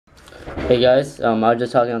Hey guys, I was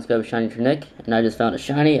just talking on Skype with Shiny for Nick, and I just found a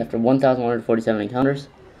shiny after 1,147 encounters.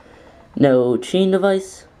 No chain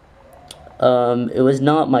device. It was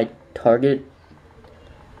not my target,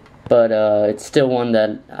 but it's still one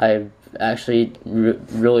that I've actually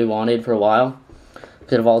really wanted for a while,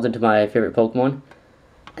 because it evolved into my favorite Pokemon.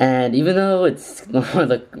 And even though it's one of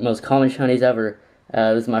the most common shinies ever,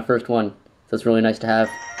 this is my first one, so it's really nice to have.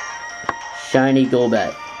 Shiny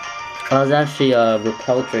Golbat. I was actually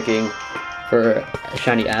Repel tricking for a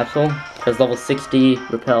shiny Absol, because level 60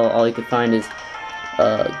 Repel, all you could find is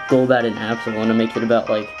Golbat and Absol, and it makes it about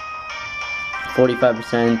like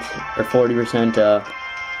 45% or 40%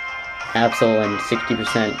 Absol and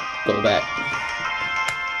 60% Golbat.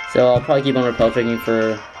 So I'll probably keep on Repel tricking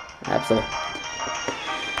for Absol.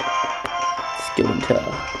 Let's go into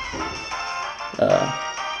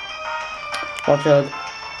Watchog.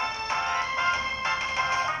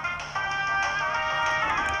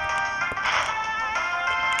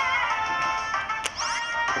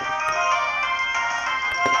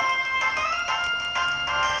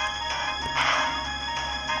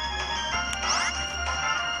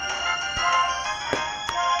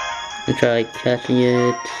 I try catching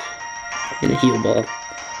it in a heal ball.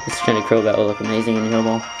 This shiny Golbat will look amazing in a heal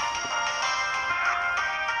ball.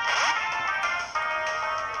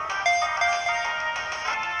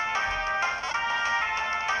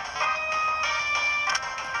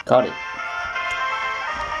 Caught it.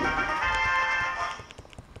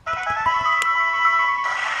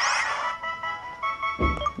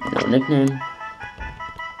 No nickname.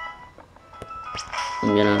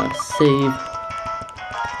 I'm gonna save.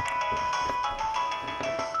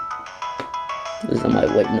 This is on my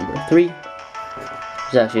weight number 3.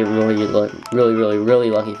 It's actually a really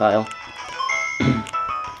lucky file. And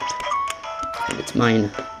it's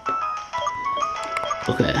mine.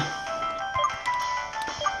 Okay.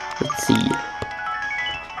 Let's see.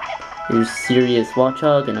 Here's serious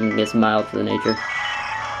Watchog, and I'm gonna guess mild for the nature.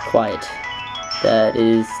 Quiet. That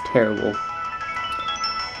is terrible.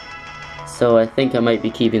 So I think I might be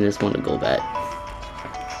keeping this one to Golbat.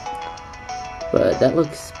 But that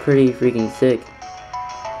looks pretty freaking sick.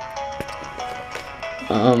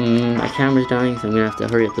 My camera's dying, so I'm gonna have to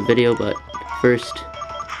hurry up the video, but first,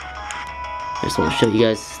 I just want to show you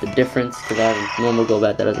guys the difference, because I have a normal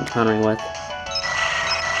Golbat that I was encountering with.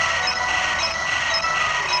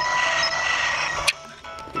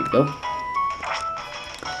 There you go.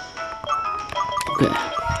 Okay.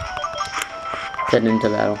 Heading into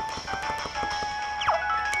battle.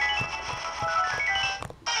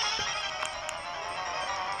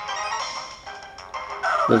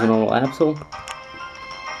 There's a normal Absol.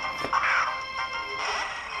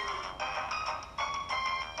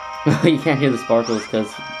 You can't hear the sparkles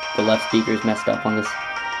because the left speaker is messed up on this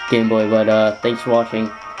Game Boy, but thanks for watching,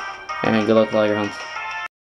 and good luck with all your hunts.